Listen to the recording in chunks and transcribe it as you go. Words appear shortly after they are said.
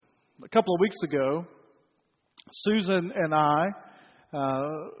A couple of weeks ago, Susan and I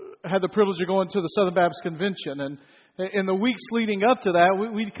had the privilege of going to the Southern Baptist Convention. And in the weeks leading up to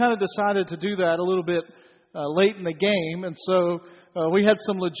that, we kind of decided to do that a little bit late in the game. And so we had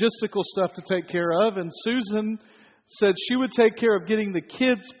some logistical stuff to take care of. And Susan said she would take care of getting the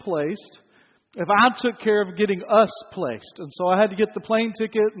kids placed if I took care of getting us placed. And so I had to get the plane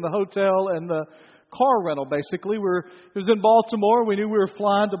ticket and the hotel and the car rental, basically. It was in Baltimore. We knew we were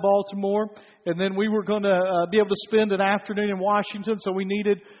flying to Baltimore, and then we were going to be able to spend an afternoon in Washington, so we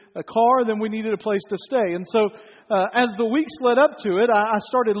needed a car, then we needed a place to stay. And so as the weeks led up to it, I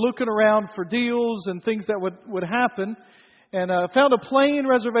started looking around for deals and things that would happen, and found a plane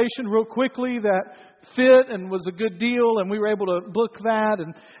reservation real quickly that fit and was a good deal, and we were able to book that,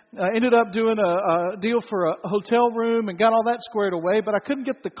 and ended up doing a deal for a hotel room and got all that squared away, but I couldn't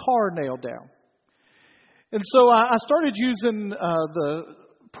get the car nailed down. And so I started using the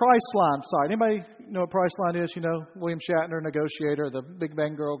Priceline site. Anybody know what Priceline is? You know, William Shatner, Negotiator, the Big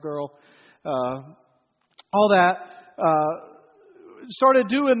Bang girl, all that. Started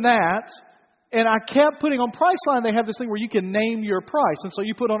doing that, and I kept putting on Priceline. They have this thing where you can name your price, and so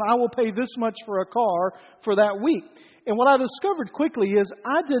you put on, I will pay this much for a car for that week. And what I discovered quickly is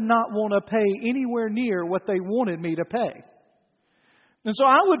I did not want to pay anywhere near what they wanted me to pay. And so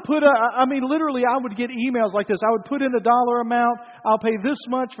I would literally I would get emails like this. I would put in a dollar amount. I'll pay this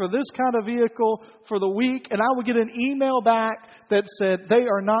much for this kind of vehicle for the week. And I would get an email back that said they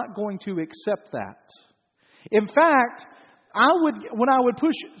are not going to accept that. In fact, when I would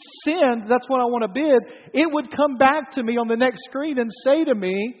push send, that's what I want to bid, it would come back to me on the next screen and say to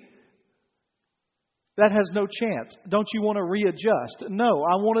me, that has no chance. Don't you want to readjust? No,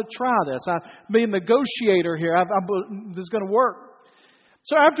 I want to try this. I'm being a negotiator here. This is going to work.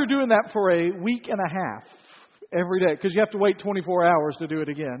 So after doing that for a week and a half every day, because you have to wait 24 hours to do it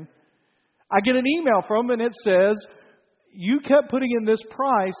again, I get an email from them and it says, you kept putting in this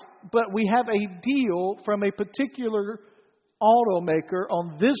price, but we have a deal from a particular automaker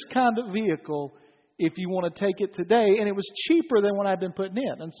on this kind of vehicle if you want to take it today. And it was cheaper than what I'd been putting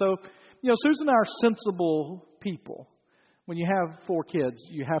in. And so, Susan and I are sensible people. When you have 4 kids,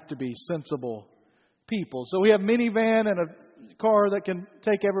 you have to be sensible people. So we have a minivan and a car that can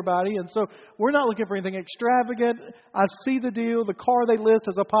take everybody. And so we're not looking for anything extravagant. I see the deal. The car they list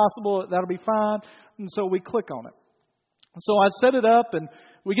as a possible, that'll be fine. And so we click on it. So I set it up and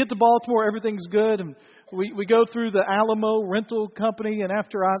we get to Baltimore. Everything's good. And we go through the Alamo rental company. And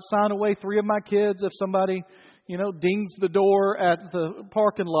after I sign away 3 of my kids, if somebody dings the door at the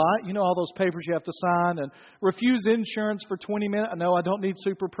parking lot, all those papers you have to sign, and refuse insurance for 20 minutes. No, I don't need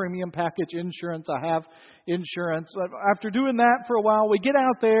super premium package insurance. I have insurance. After doing that for a while, we get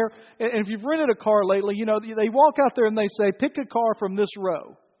out there, and if you've rented a car lately, they walk out there and they say, pick a car from this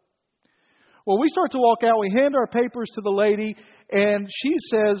row. Well, we start to walk out, we hand our papers to the lady, and she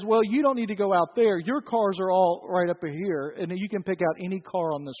says, well, you don't need to go out there. Your cars are all right up here, and you can pick out any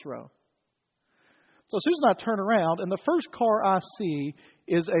car on this row. So Susan and I turn around, and the first car I see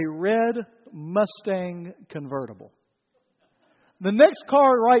is a red Mustang convertible. The next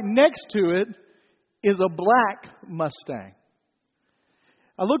car right next to it is a black Mustang.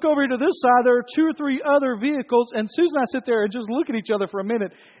 I look over to this side, there are 2 or 3 other vehicles, and Susan and I sit there and just look at each other for a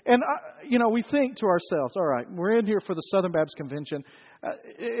minute. And, we think to ourselves, all right, we're in here for the Southern Baptist Convention.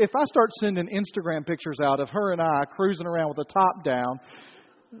 If I start sending Instagram pictures out of her and I cruising around with the top down,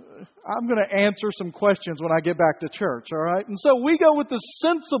 I'm going to answer some questions when I get back to church, all right? And so we go with the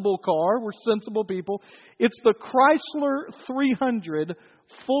sensible car. We're sensible people. It's the Chrysler 300,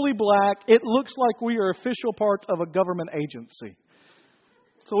 fully black. It looks like we are official parts of a government agency.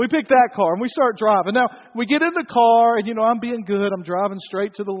 So we pick that car and we start driving. Now, we get in the car and, I'm being good. I'm driving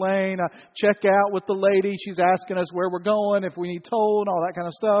straight to the lane. I check out with the lady. She's asking us where we're going, if we need toll and all that kind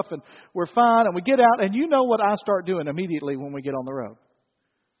of stuff. And we're fine. And we get out. And you know what I start doing immediately when we get on the road?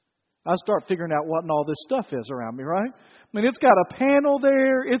 I start figuring out what all this stuff is around me, right? It's got a panel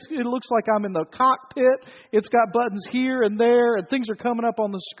there. It looks like I'm in the cockpit. It's got buttons here and there, and things are coming up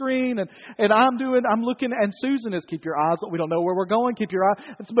on the screen. And I'm looking, and Susan is, keep your eyes, we don't know where we're going, keep your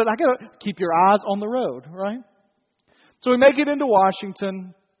eyes, but I got to keep your eyes on the road, right? So we make it into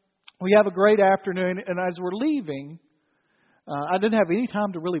Washington. We have a great afternoon, and as we're leaving, I didn't have any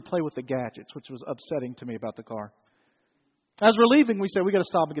time to really play with the gadgets, which was upsetting to me about the car. As we're leaving, we said, we got to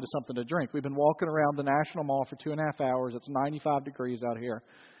stop and get us something to drink. We've been walking around the National Mall for 2.5 hours. It's 95 degrees out here.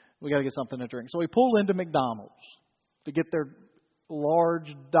 We got to get something to drink. So we pull into McDonald's to get their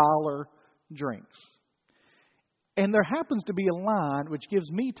large dollar drinks. And there happens to be a line which gives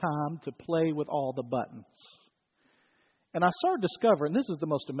me time to play with all the buttons. And I started discovering this is the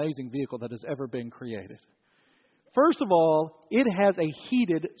most amazing vehicle that has ever been created. First of all, it has a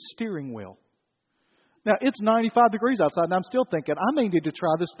heated steering wheel. Now, it's 95 degrees outside, and I'm still thinking, I may need to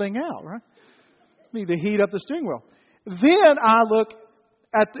try this thing out, right? I need to heat up the steering wheel. Then I look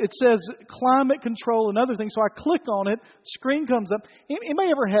at, it says climate control and other things, so I click on it, screen comes up. Anybody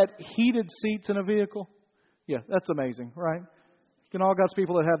ever had heated seats in a vehicle? Yeah, that's amazing, right? Can all God's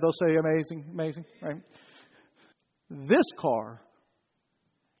people that have those say amazing, amazing, right? This car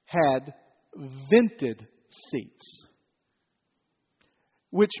had vented seats,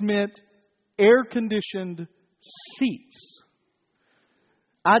 which meant air-conditioned seats.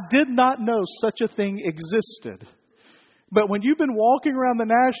 I did not know such a thing existed. But when you've been walking around the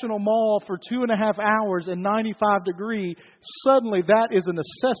National Mall for 2.5 hours in 95 degrees, suddenly that is a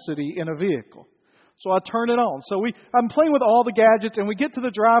necessity in a vehicle. So I turn it on. So I'm playing with all the gadgets, and we get to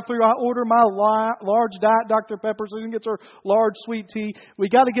the drive-thru. I order my large Diet Dr. Pepper, so she gets her large sweet tea. We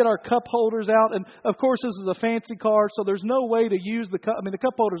got to get our cup holders out, and of course this is a fancy car, so there's no way to use the cup. I mean, the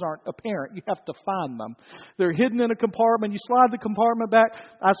cup holders aren't apparent. You have to find them. They're hidden in a compartment. You slide the compartment back.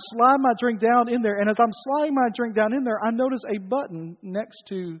 I slide my drink down in there, and as I'm sliding my drink down in there, I notice a button next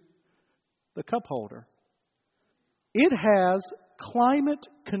to the cup holder. It has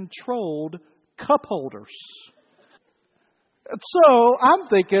climate-controlled cup holders. So I'm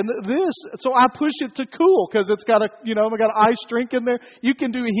thinking so I push it to cool because it's got we got an ice drink in there. You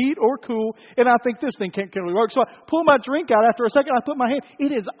can do heat or cool. And I think this thing can't really work. So I pull my drink out. After a second, I put my hand.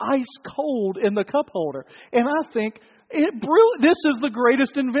 It is ice cold in the cup holder. And I think, this is the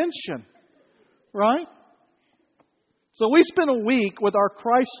greatest invention. Right? So we spent a week with our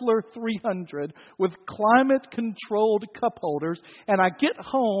Chrysler 300 with climate-controlled cup holders, and I get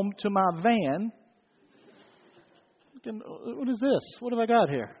home to my van. What is this? What have I got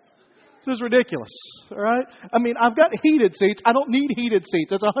here? This is ridiculous, all right? I mean, I've got heated seats. I don't need heated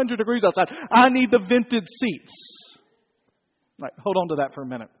seats. It's 100 degrees outside. I need the vented seats. All right, hold on to that for a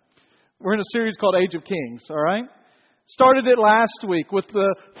minute. We're in a series called Age of Kings, all right? Started it last week with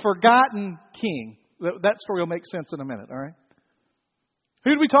the forgotten king. That story will make sense in a minute, all right?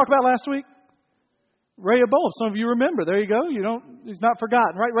 Who did we talk about last week? Rehoboam. Some of you remember. There you go. He's not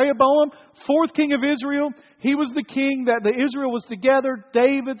forgotten, right? Rehoboam, fourth king of Israel. He was the king that Israel was together.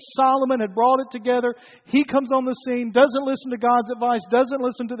 David, Solomon had brought it together. He comes on the scene, doesn't listen to God's advice, doesn't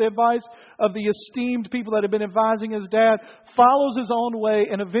listen to the advice of the esteemed people that have been advising his dad, follows his own way,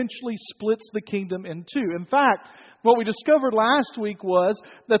 and eventually splits the kingdom in two. In fact, what we discovered last week was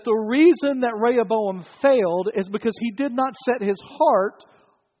that the reason that Rehoboam failed is because he did not set his heart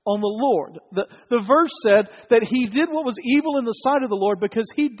on the Lord. The verse said that he did what was evil in the sight of the Lord because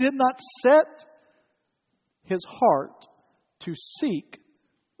he did not set his heart to seek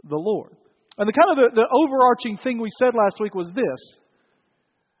the Lord. And the overarching thing we said last week was this,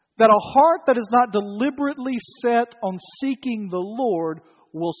 that a heart that is not deliberately set on seeking the Lord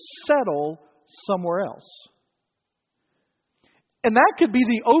will settle somewhere else. And that could be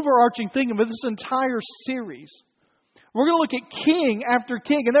the overarching thing of this entire series. We're going to look at king after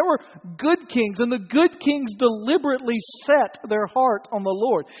king. And there were good kings. And the good kings deliberately set their heart on the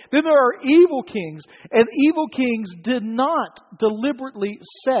Lord. Then there are evil kings. And evil kings did not deliberately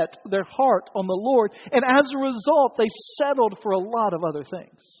set their heart on the Lord. And as a result, they settled for a lot of other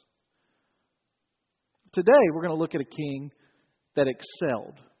things. Today, we're going to look at a king that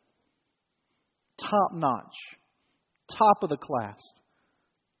excelled. Top notch. Top of the class.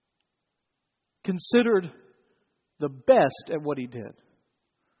 Considered the best at what he did.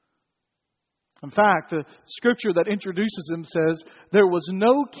 In fact, the scripture that introduces him says, there was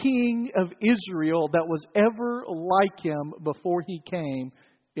no king of Israel that was ever like him before he came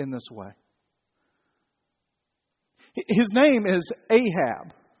in this way. His name is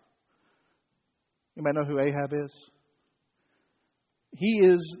Ahab. You might know who Ahab is. He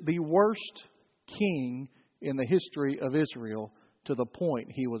is the worst king in the history of Israel to the point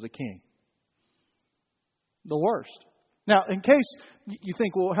he was a king. The worst. Now, in case you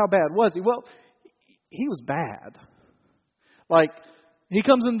think, well, how bad was he? Well, he was bad. Like, he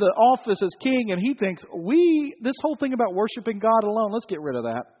comes into office as king and he thinks, this whole thing about worshiping God alone, let's get rid of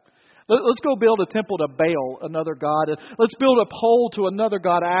that. Let's go build a temple to Baal, another god. And let's build a pole to another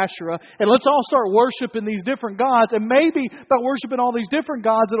god, Asherah. And let's all start worshiping these different gods. And maybe by worshiping all these different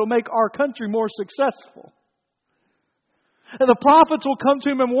gods, it'll make our country more successful. And the prophets will come to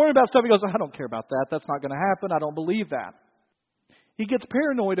him and warn about stuff. He goes, I don't care about that. That's not going to happen. I don't believe that. He gets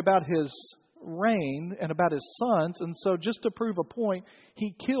paranoid about his reign and about his sons. And so just to prove a point,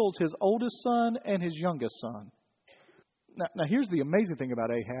 he kills his oldest son and his youngest son. Now here's the amazing thing about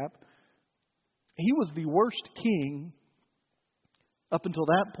Ahab. He was the worst king up until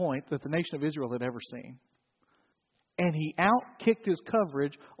that point that the nation of Israel had ever seen. And he outkicked his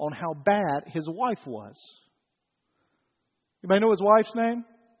coverage on how bad his wife was. You may know his wife's name?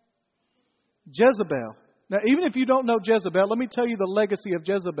 Jezebel. Now, even if you don't know Jezebel, let me tell you the legacy of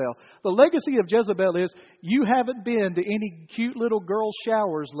Jezebel. The legacy of Jezebel is you haven't been to any cute little girl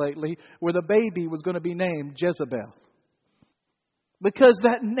showers lately where the baby was going to be named Jezebel. Because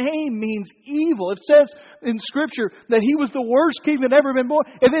that name means evil. It says in Scripture that he was the worst king that ever been born.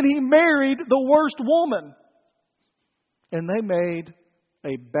 And then he married the worst woman. And they made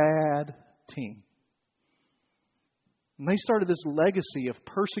a bad team. And they started this legacy of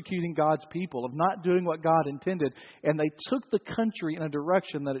persecuting God's people, of not doing what God intended. And they took the country in a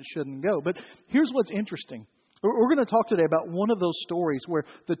direction that it shouldn't go. But here's what's interesting. We're going to talk today about one of those stories where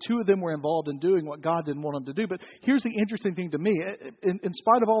the two of them were involved in doing what God didn't want them to do. But here's the interesting thing to me. In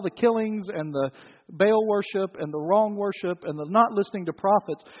spite of all the killings and the Baal worship and the wrong worship and the not listening to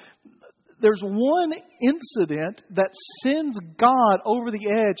prophets, there's one incident that sends God over the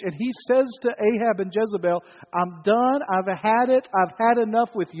edge, and he says to Ahab and Jezebel, I'm done, I've had it, I've had enough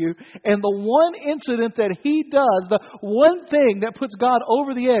with you. And the one incident that he does, the one thing that puts God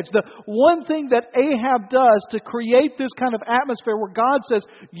over the edge, the one thing that Ahab does to create this kind of atmosphere where God says,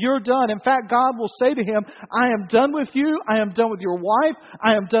 you're done. In fact, God will say to him, I am done with you, I am done with your wife,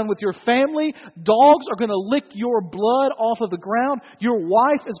 I am done with your family. Dogs are going to lick your blood off of the ground. Your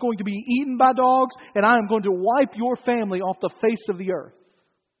wife is going to be eaten by dogs, and I am going to wipe your family off the face of the earth.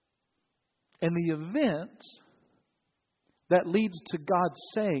 And the event that leads to God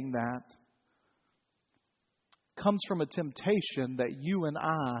saying that comes from a temptation that you and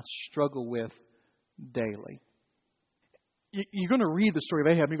I struggle with daily. You're going to read the story of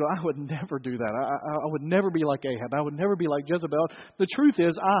Ahab and you go, I would never do that. I would never be like Ahab. I would never be like Jezebel. The truth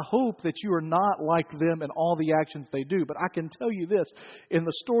is, I hope that you are not like them in all the actions they do. But I can tell you this, in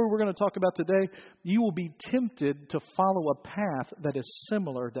the story we're going to talk about today, you will be tempted to follow a path that is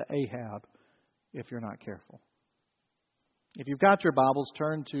similar to Ahab if you're not careful. If you've got your Bibles,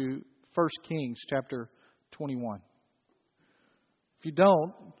 turn to 1 Kings chapter 21. If you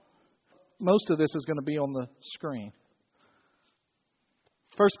don't, most of this is going to be on the screen.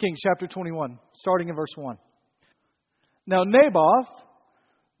 1 Kings chapter 21, starting in verse 1. Now Naboth,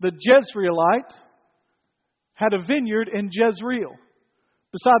 the Jezreelite, had a vineyard in Jezreel,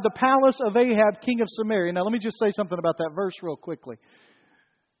 beside the palace of Ahab, king of Samaria. Now let me just say something about that verse real quickly.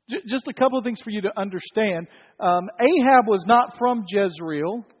 Just a couple of things for you to understand. Ahab was not from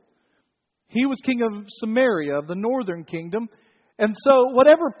Jezreel. He was king of Samaria, of the northern kingdom. And so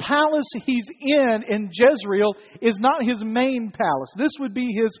whatever palace he's in Jezreel is not his main palace. This would be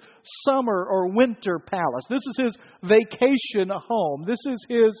his summer or winter palace. This is his vacation home. This is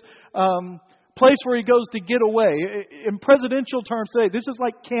his place where he goes to get away. In presidential terms today, this is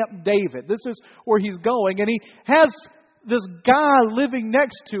like Camp David. This is where he's going. And he has this guy living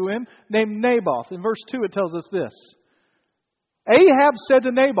next to him named Naboth. In verse 2 it tells us this. Ahab said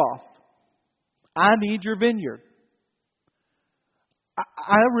to Naboth, I need your vineyard.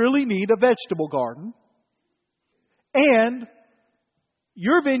 I really need a vegetable garden. And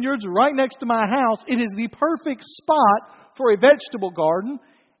your vineyard's right next to my house. It is the perfect spot for a vegetable garden.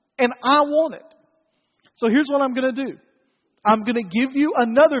 And I want it. So here's what I'm going to do. I'm going to give you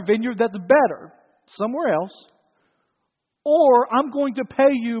another vineyard that's better somewhere else. Or I'm going to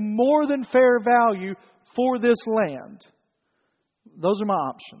pay you more than fair value for this land. Those are my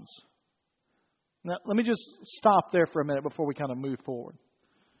options. Now, let me just stop there for a minute before we kind of move forward.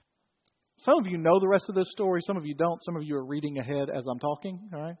 Some of you know the rest of this story. Some of you don't. Some of you are reading ahead as I'm talking.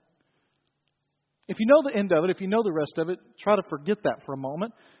 All right. If you know the end of it, if you know the rest of it, try to forget that for a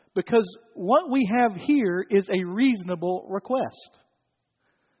moment. Because what we have here is a reasonable request.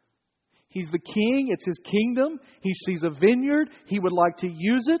 He's the king. It's his kingdom. He sees a vineyard. He would like to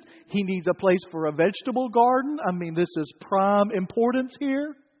use it. He needs a place for a vegetable garden. I mean, this is prime importance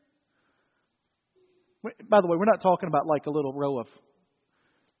here. By the way, we're not talking about like a little row of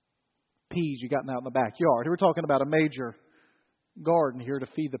peas you got out in the backyard. We're talking about a major garden here to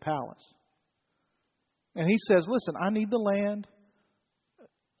feed the palace. And he says, listen, I need the land.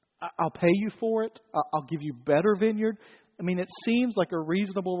 I'll pay you for it. I'll give you better vineyard. I mean, it seems like a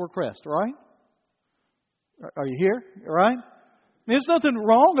reasonable request, right? Are you here? All right? I mean, there's nothing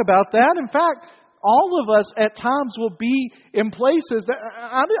wrong about that. In fact, all of us at times will be in places that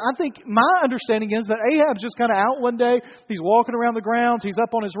I think my understanding is that Ahab's just kind of out one day. He's walking around the grounds. He's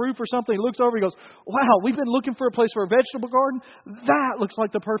up on his roof or something. He looks over. He goes, wow, we've been looking for a place for a vegetable garden. That looks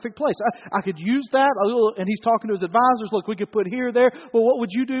like the perfect place. I could use that. And he's talking to his advisors. Look, we could put here, there. Well, what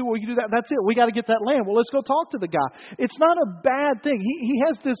would you do? Well, you do that. That's it. We got to get that land. Well, let's go talk to the guy. It's not a bad thing. He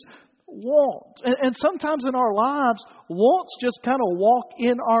has this want. And sometimes in our lives, wants just kind of walk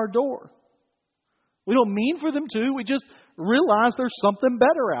in our door. We don't mean for them to. We just realize there's something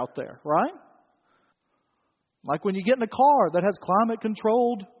better out there, right? Like when you get in a car that has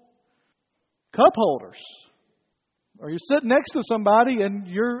climate-controlled cup holders. Or you're sitting next to somebody and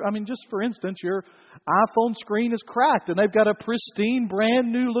just for instance, your iPhone screen is cracked and they've got a pristine,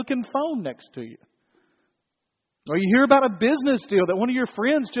 brand new looking phone next to you. Or you hear about a business deal that one of your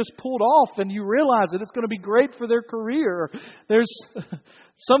friends just pulled off and you realize that it's going to be great for their career. Or there's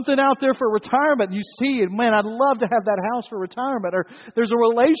something out there for retirement and you see it. Man, I'd love to have that house for retirement. Or there's a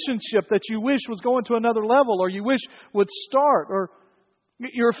relationship that you wish was going to another level or you wish would start. Or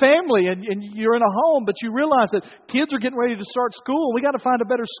you're a family and you're in a home, but you realize that kids are getting ready to start school. We got to find a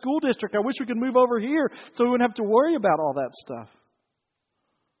better school district. I wish we could move over here so we wouldn't have to worry about all that stuff.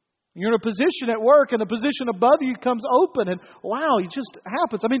 You're in a position at work and the position above you comes open and wow, it just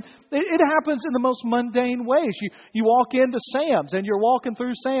happens. It happens in the most mundane ways. You walk into Sam's and you're walking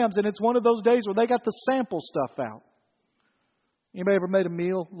through Sam's and it's one of those days where they got the sample stuff out. Anybody ever made a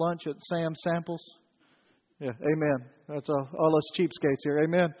meal, lunch at Sam's Samples? Yeah, amen. That's all us cheapskates here.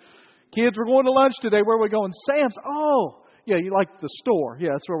 Amen. Kids, we're going to lunch today. Where are we going? Sam's. Oh, yeah, you like the store. Yeah,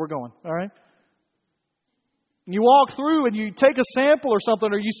 that's where we're going. All right. You walk through and you take a sample or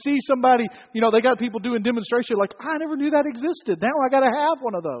something, or you see somebody, they got people doing demonstration like, I never knew that existed. Now I got to have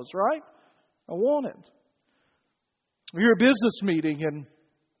one of those, right? I want it. You're at a business meeting and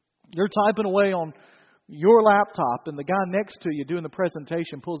you're typing away on your laptop and the guy next to you doing the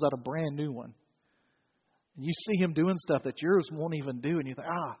presentation pulls out a brand new one. And you see him doing stuff that yours won't even do and you think,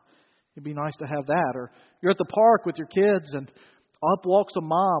 it'd be nice to have that. Or you're at the park with your kids and up walks a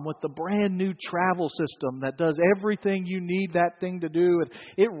mom with the brand new travel system that does everything you need that thing to do. And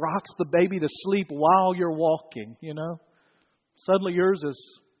it rocks the baby to sleep while you're walking, Suddenly yours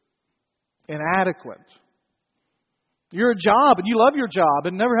is inadequate. You're a job and you love your job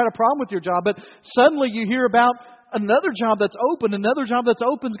and never had a problem with your job. But suddenly you hear about another job that's open. Another job that's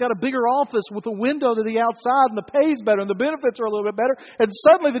open's got a bigger office with a window to the outside and the pay's better and the benefits are a little bit better. And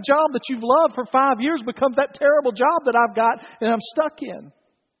suddenly the job that you've loved for 5 years becomes that terrible job that I've got and I'm stuck in.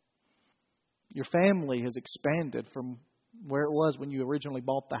 Your family has expanded from where it was when you originally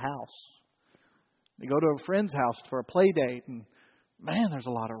bought the house. You go to a friend's house for a play date and man, there's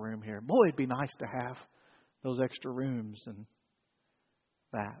a lot of room here. Boy, it'd be nice to have those extra rooms and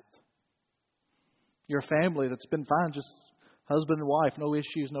that. Your family that's been fine, just husband and wife, no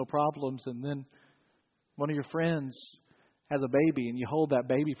issues, no problems. And then one of your friends has a baby and you hold that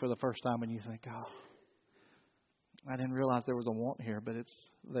baby for the first time and you think, I didn't realize there was a want here, but it's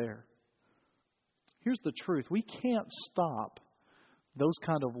there. Here's the truth. We can't stop those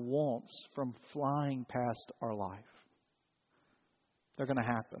kind of wants from flying past our life. They're going to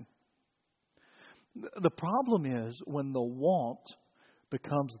happen. The problem is when the want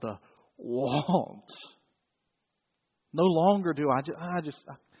becomes the want. No longer do I just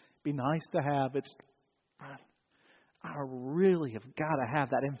be nice to have. I really have got to have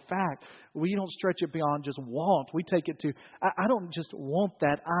that. In fact, we don't stretch it beyond just want. We take it to, I don't just want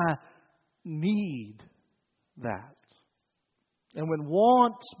that. I need that. And when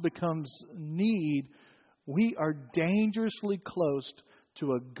want becomes need, we are dangerously close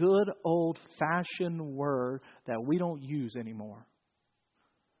to a good old-fashioned word that we don't use anymore.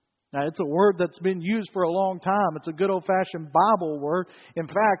 Now, it's a word that's been used for a long time. It's a good old-fashioned Bible word. In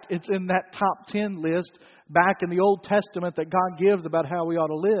fact, it's in that top 10 list back in the Old Testament that God gives about how we ought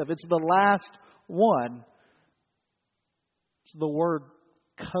to live. It's the last one. It's the word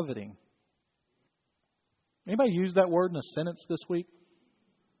coveting. Anybody use that word in a sentence this week?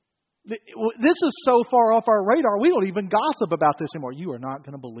 This is so far off our radar, we don't even gossip about this anymore. You are not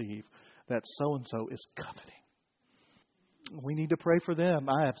going to believe that so-and-so is coveting. We need to pray for them.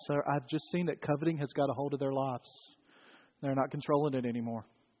 I've just seen that coveting has got a hold of their lives. They're not controlling it anymore.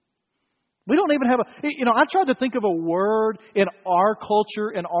 We don't even have I tried to think of a word in our culture,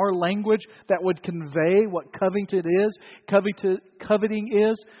 in our language, that would convey what coveting is. Coveting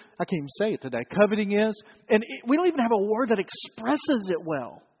is. I can't even say it today. Coveting is. And we don't even have a word that expresses it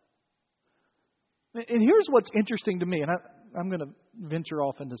well. And here's what's interesting to me, and I'm going to venture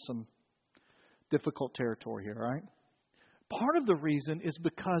off into some difficult territory here, all right? Part of the reason is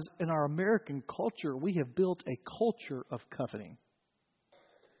because in our American culture, we have built a culture of coveting.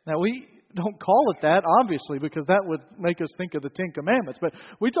 Now, we don't call it that, obviously, because that would make us think of the Ten Commandments. But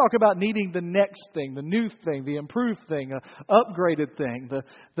we talk about needing the next thing, the new thing, the improved thing, upgraded thing,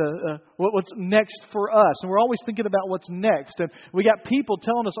 what's next for us. And we're always thinking about what's next. And we got people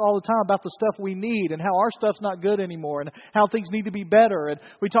telling us all the time about the stuff we need and how our stuff's not good anymore and how things need to be better. And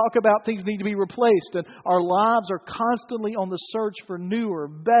we talk about things need to be replaced. And our lives are constantly on the search for newer,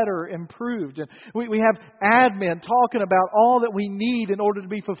 better, improved. And we have admin talking about all that we need in order to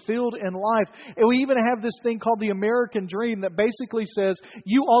be fulfilled in life. And we even have this thing called the American dream that basically says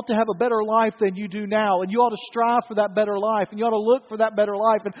you ought to have a better life than you do now, and you ought to strive for that better life, and you ought to look for that better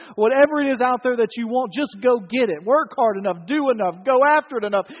life, and whatever it is out there that you want, just go get it. Work hard enough, do enough, go after it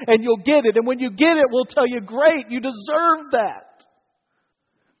enough, and you'll get it. And when you get it, we'll tell you, great, you deserve that.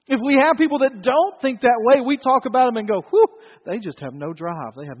 If we have people that don't think that way, we talk about them and go, whew, they just have no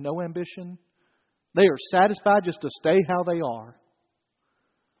drive. They have no ambition. They are satisfied just to stay how they are.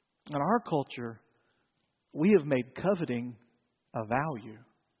 In our culture, we have made coveting a value.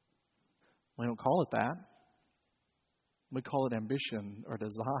 We don't call it that. We call it ambition or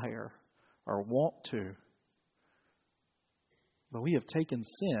desire or want to. But we have taken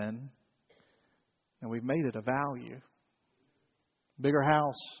sin and we've made it a value. Bigger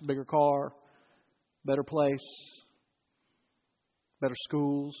house, bigger car, better place, better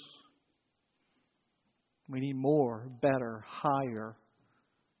schools. We need more, better, higher,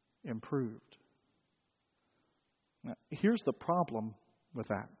 improved. Now, here's the problem with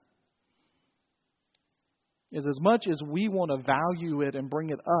that. Is as much as we want to value it and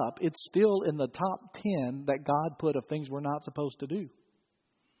bring it up, it's still in the top 10 that God put of things we're not supposed to do.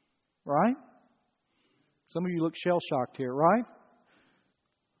 Right? Some of you look shell-shocked here, right?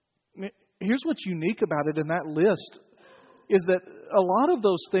 Here's what's unique about it in that list is that a lot of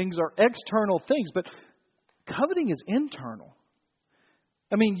those things are external things, but coveting is internal.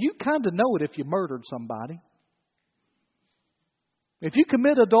 I mean, you kind of know it if you murdered somebody. If you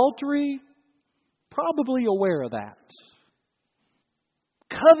commit adultery, probably aware of that.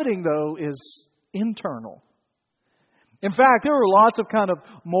 Coveting, though, is internal. In fact, there were lots of kind of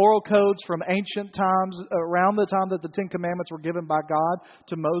moral codes from ancient times, around the time that the Ten Commandments were given by God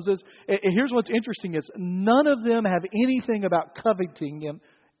to Moses. And here's what's interesting is none of them have anything about coveting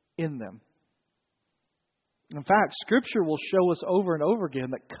in them. In fact, Scripture will show us over and over again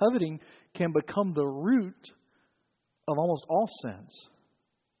that coveting can become the root of almost all sins.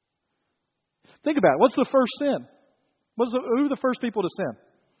 Think about it. What's the first sin? Who were the first people to sin?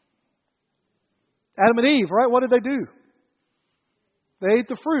 Adam and Eve, right? What did they do? They ate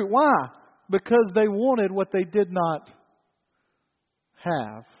the fruit. Why? Because they wanted what they did not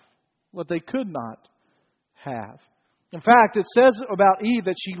have, what they could not have. In fact, it says about Eve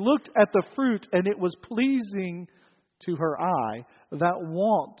that she looked at the fruit and it was pleasing to her eye. That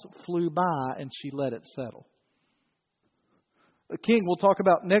want flew by and she let it settle. A king we'll talk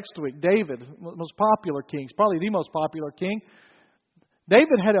about next week, David, most popular king, probably the most popular king.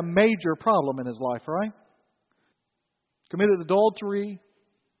 David had a major problem in his life, right? Committed adultery,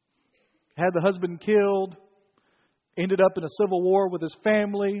 had the husband killed, ended up in a civil war with his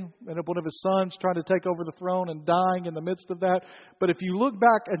family, ended up one of his sons trying to take over the throne and dying in the midst of that. But if you look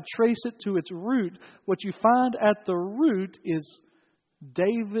back and trace it to its root, what you find at the root is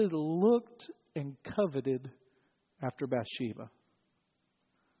David looked and coveted after Bathsheba.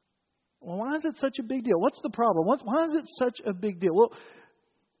 Well, why is it such a big deal? What's the problem? Why is it such a big deal? Well,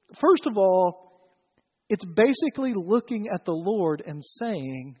 first of all, it's basically looking at the Lord and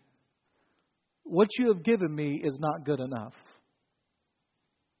saying, what you have given me is not good enough.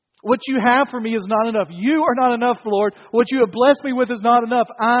 What you have for me is not enough. You are not enough, Lord. What you have blessed me with is not enough.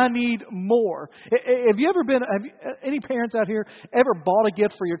 I need more. Have any parents out here ever bought a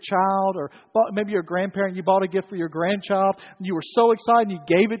gift for your child, or maybe you're a grandparent, you bought a gift for your grandchild, and you were so excited and you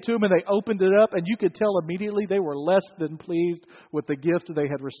gave it to them and they opened it up and you could tell immediately they were less than pleased with the gift they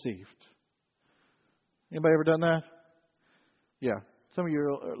had received? Anybody ever done that? Yeah. Some of you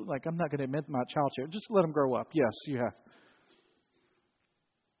are like, I'm not going to admit my child's here. Just let them grow up. Yes, you have.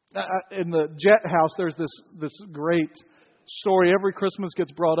 In the Jet House, there's this great story. Every Christmas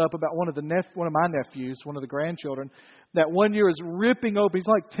gets brought up about one of my nephews, one of the grandchildren, that one year is ripping open. He's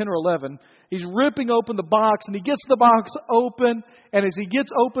like 10 or 11. He's ripping open the box, and he gets the box open. And as he gets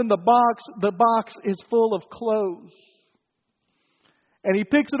open the box is full of clothes. And he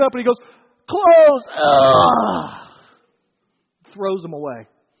picks it up and he goes, "Clothes!" Ugh! Throws them away.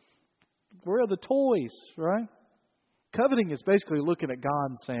 Where are the toys, right? Coveting is basically looking at God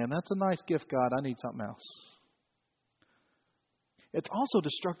and saying, that's a nice gift, God. I need something else. It's also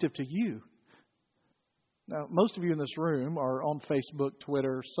destructive to you. Now, most of you in this room are on Facebook,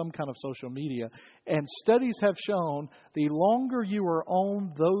 Twitter, some kind of social media, and studies have shown the longer you are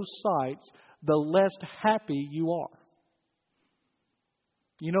on those sites, the less happy you are.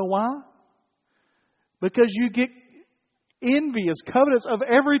 You know why? Because you get envious, covetous of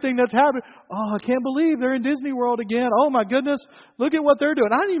everything that's happening. Oh, I can't believe they're in Disney World again. Oh my goodness, look at what they're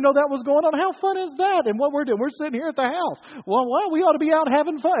doing. I didn't even know that was going on. How fun is that? And what we're doing, we're sitting here at the house. Well, we ought to be out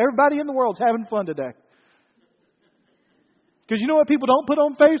having fun. Everybody in the world's having fun today. Because you know what people don't put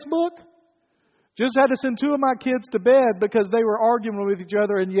on Facebook? Just had to send 2 of my kids to bed because they were arguing with each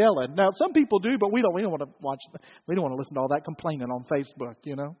other and yelling. Now, some people do, but we don't want to watch. We don't want to listen to all that complaining on Facebook,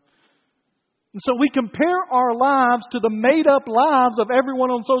 you know. And so we compare our lives to the made-up lives of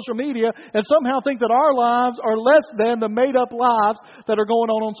everyone on social media and somehow think that our lives are less than the made-up lives that are going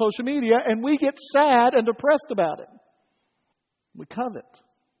on social media, and we get sad and depressed about it. We covet.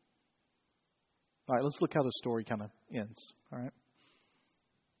 All right, let's look how the story kind of ends. All right.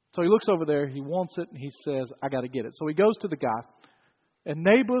 So he looks over there, he wants it, and he says, I got to get it. So he goes to the guy, and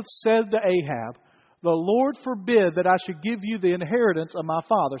Naboth says to Ahab, the Lord forbid that I should give you the inheritance of my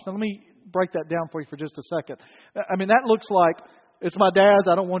fathers. Now let me break that down for you for just a second. I mean, that looks like it's my dad's,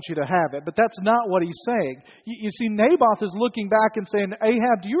 I don't want you to have it. But that's not what he's saying. You see, Naboth is looking back and saying,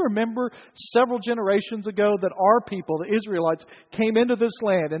 Ahab, do you remember several generations ago that our people, the Israelites, came into this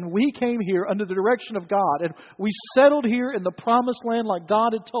land and we came here under the direction of God and we settled here in the promised land like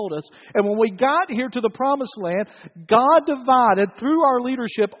God had told us. And when we got here to the promised land, God divided through our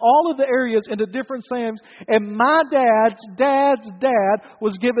leadership all of the areas into different clans. And my dad's dad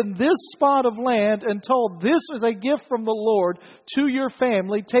was given this spot of land and told, this is a gift from the Lord to your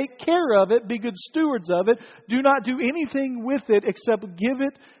family. Take care of it. Be good stewards of it. Do not do anything with it except give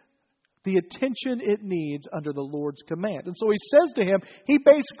it the attention it needs under the Lord's command. And so he says to him, he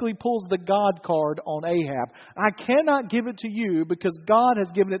basically pulls the God card on Ahab. I cannot give it to you because God has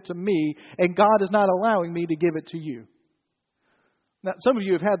given it to me and God is not allowing me to give it to you. Now, some of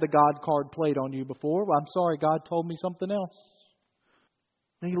you have had the God card played on you before. Well, I'm sorry, God told me something else.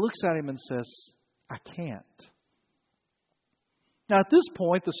 And he looks at him and says, I can't. Now, at this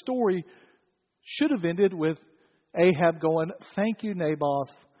point, the story should have ended with Ahab going, thank you, Naboth.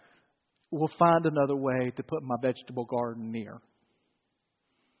 We'll find another way to put my vegetable garden near.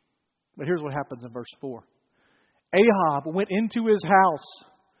 But here's what happens in verse 4. Ahab went into his house,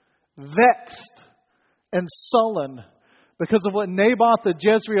 vexed and sullen, because of what Naboth the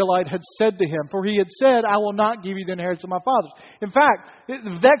Jezreelite had said to him. For he had said, I will not give you the inheritance of my fathers. In fact,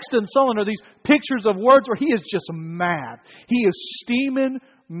 vexed and sullen are these pictures of words where he is just mad. He is steaming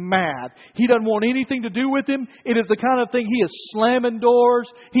mad. He doesn't want anything to do with him. It is the kind of thing he is slamming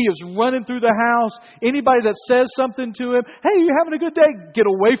doors. He is running through the house. Anybody that says something to him, hey, you having a good day? Get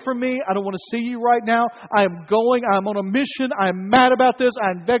away from me. I don't want to see you right now. I am going. I'm on a mission. I'm mad about this.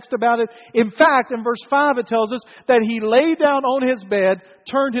 I'm vexed about it. In fact, in verse 5, it tells us that he lay down on his bed,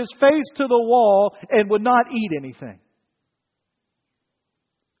 turned his face to the wall, and would not eat anything.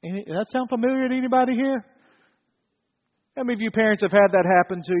 Does that sound familiar to anybody here? How many of you parents have had that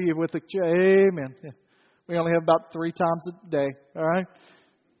happen to you with the amen? We only have about 3 times a day, all right?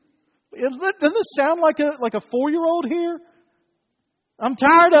 Doesn't this sound like a 4-year-old here? I'm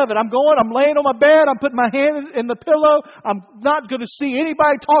tired of it. I'm laying on my bed. I'm putting my hand in the pillow. I'm not going to see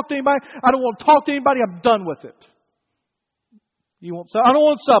anybody, talk to anybody. I don't want to talk to anybody. I'm done with it. I don't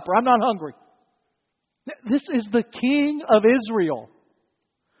want supper. I'm not hungry. This is the king of Israel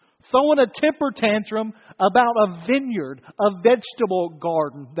throwing a temper tantrum about a vineyard, a vegetable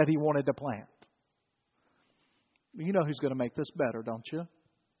garden that he wanted to plant. You know who's going to make this better, don't you?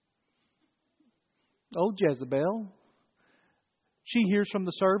 Oh, Jezebel. She hears from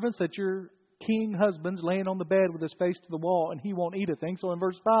the servants that your king husband's laying on the bed with his face to the wall and he won't eat a thing. So in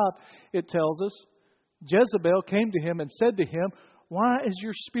verse 5, it tells us, Jezebel came to him and said to him, why is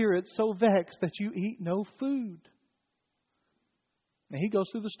your spirit so vexed that you eat no food? And he goes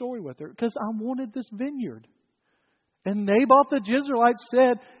through the story with her. Because I wanted this vineyard. And Naboth the Jezreelite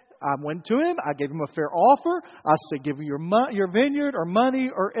said, I went to him. I gave him a fair offer. I said, give me your vineyard or money,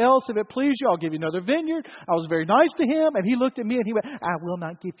 or else, if it please you, I'll give you another vineyard. I was very nice to him. And he looked at me and he went, I will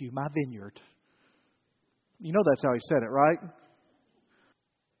not give you my vineyard. You know that's how he said it, right?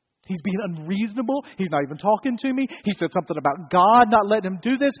 He's being unreasonable. He's not even talking to me. He said something about God not letting him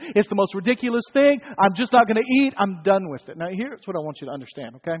do this. It's the most ridiculous thing. I'm just not going to eat. I'm done with it. Now, here's what I want you to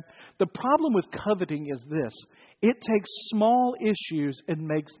understand, okay? The problem with coveting is this. It takes small issues and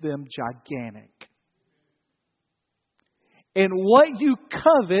makes them gigantic. And what you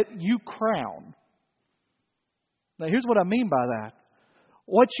covet, you crown. Now, here's what I mean by that.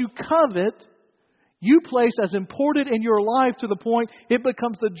 What you covet, you place as important in your life to the point it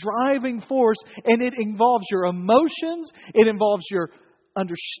becomes the driving force, and it involves your emotions, it involves your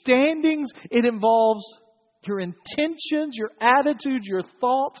understandings, it involves your intentions, your attitudes, your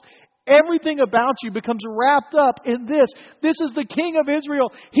thoughts. Everything about you becomes wrapped up in this. This is the King of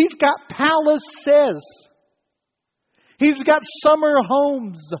Israel. He's got palaces. He's got summer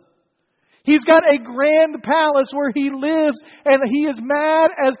homes. He's got a grand palace where he lives, and he is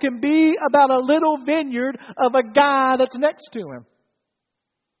mad as can be about a little vineyard of a guy that's next to him.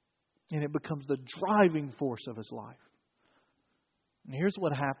 And it becomes the driving force of his life. And here's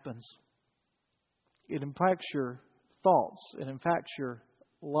what happens. It impacts your thoughts. It impacts your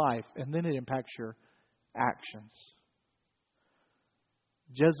life. And then it impacts your actions.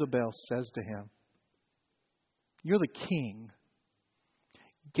 Jezebel says to him, "You're the king.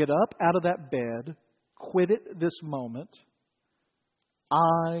 Get up out of that bed. Quit it this moment.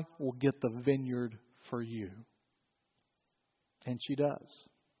 I will get the vineyard for you." And she does.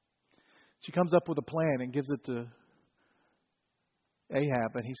 She comes up with a plan and gives it to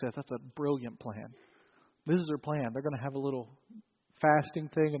Ahab. And he says, "That's a brilliant plan." This is her plan. They're going to have a little fasting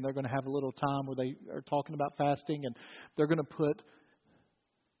thing, and they're going to have a little time where they are talking about fasting, and they're going to put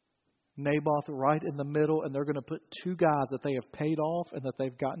Naboth right in the middle, and they're going to put two guys that they have paid off and that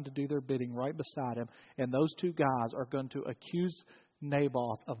they've gotten to do their bidding right beside him. And those two guys are going to accuse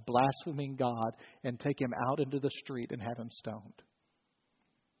Naboth of blaspheming God and take him out into the street and have him stoned.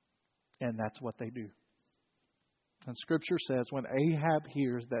 And that's what they do. And Scripture says when Ahab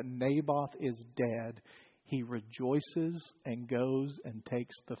hears that Naboth is dead, he rejoices and goes and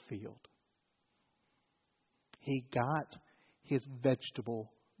takes the field. He got his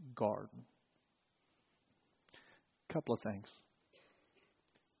vegetable garden. Couple of things.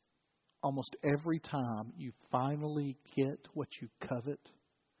 Almost every time you finally get what you covet,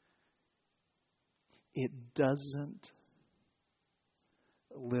 it doesn't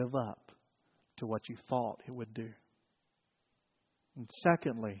live up to what you thought it would do. And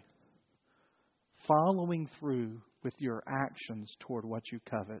secondly, following through with your actions toward what you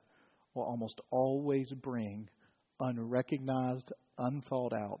covet will almost always bring unrecognized,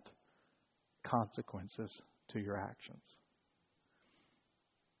 unthought out consequences to your actions.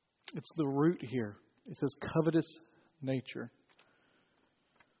 It's the root here. It says covetous nature.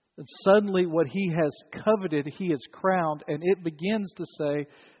 And suddenly what he has coveted, he is crowned, and it begins to say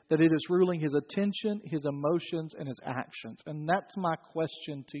that it is ruling his attention, his emotions, and his actions. And that's my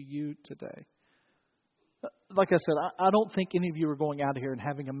question to you today. Like I said, I don't think any of you are going out of here and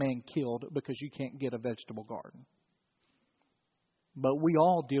having a man killed because you can't get a vegetable garden. But we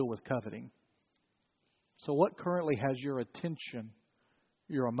all deal with coveting. So what currently has your attention,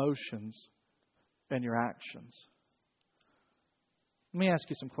 your emotions, and your actions? Let me ask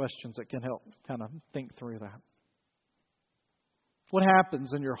you some questions that can help kind of think through that. What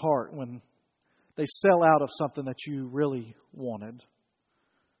happens in your heart when they sell out of something that you really wanted?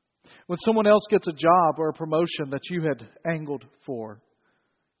 When someone else gets a job or a promotion that you had angled for?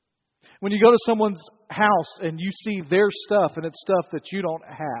 When you go to someone's house and you see their stuff and it's stuff that you don't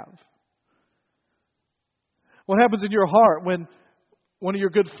have? What happens in your heart when one of your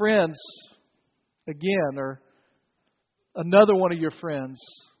good friends, again, or another one of your friends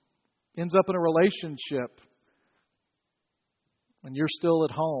ends up in a relationship and you're still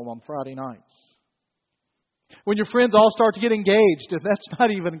at home on Friday nights? When your friends all start to get engaged and that's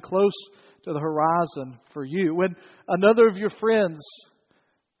not even close to the horizon for you? When another of your friends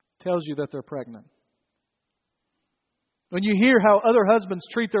tells you that they're pregnant? When you hear how other husbands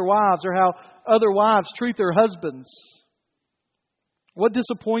treat their wives or how other wives treat their husbands? What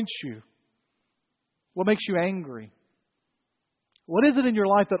disappoints you? What makes you angry? What is it in your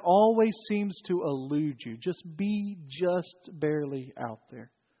life that always seems to elude you? Just be just barely out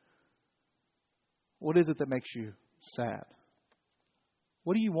there. What is it that makes you sad?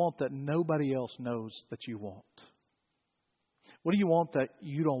 What do you want that nobody else knows that you want? What do you want that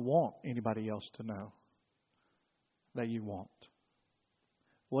you don't want anybody else to know that you want?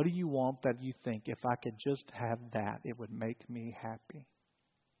 What do you want that you think, if I could just have that, it would make me happy?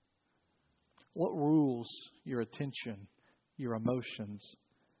 What rules your attention, your emotions,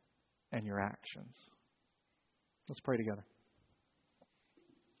 and your actions? Let's pray together.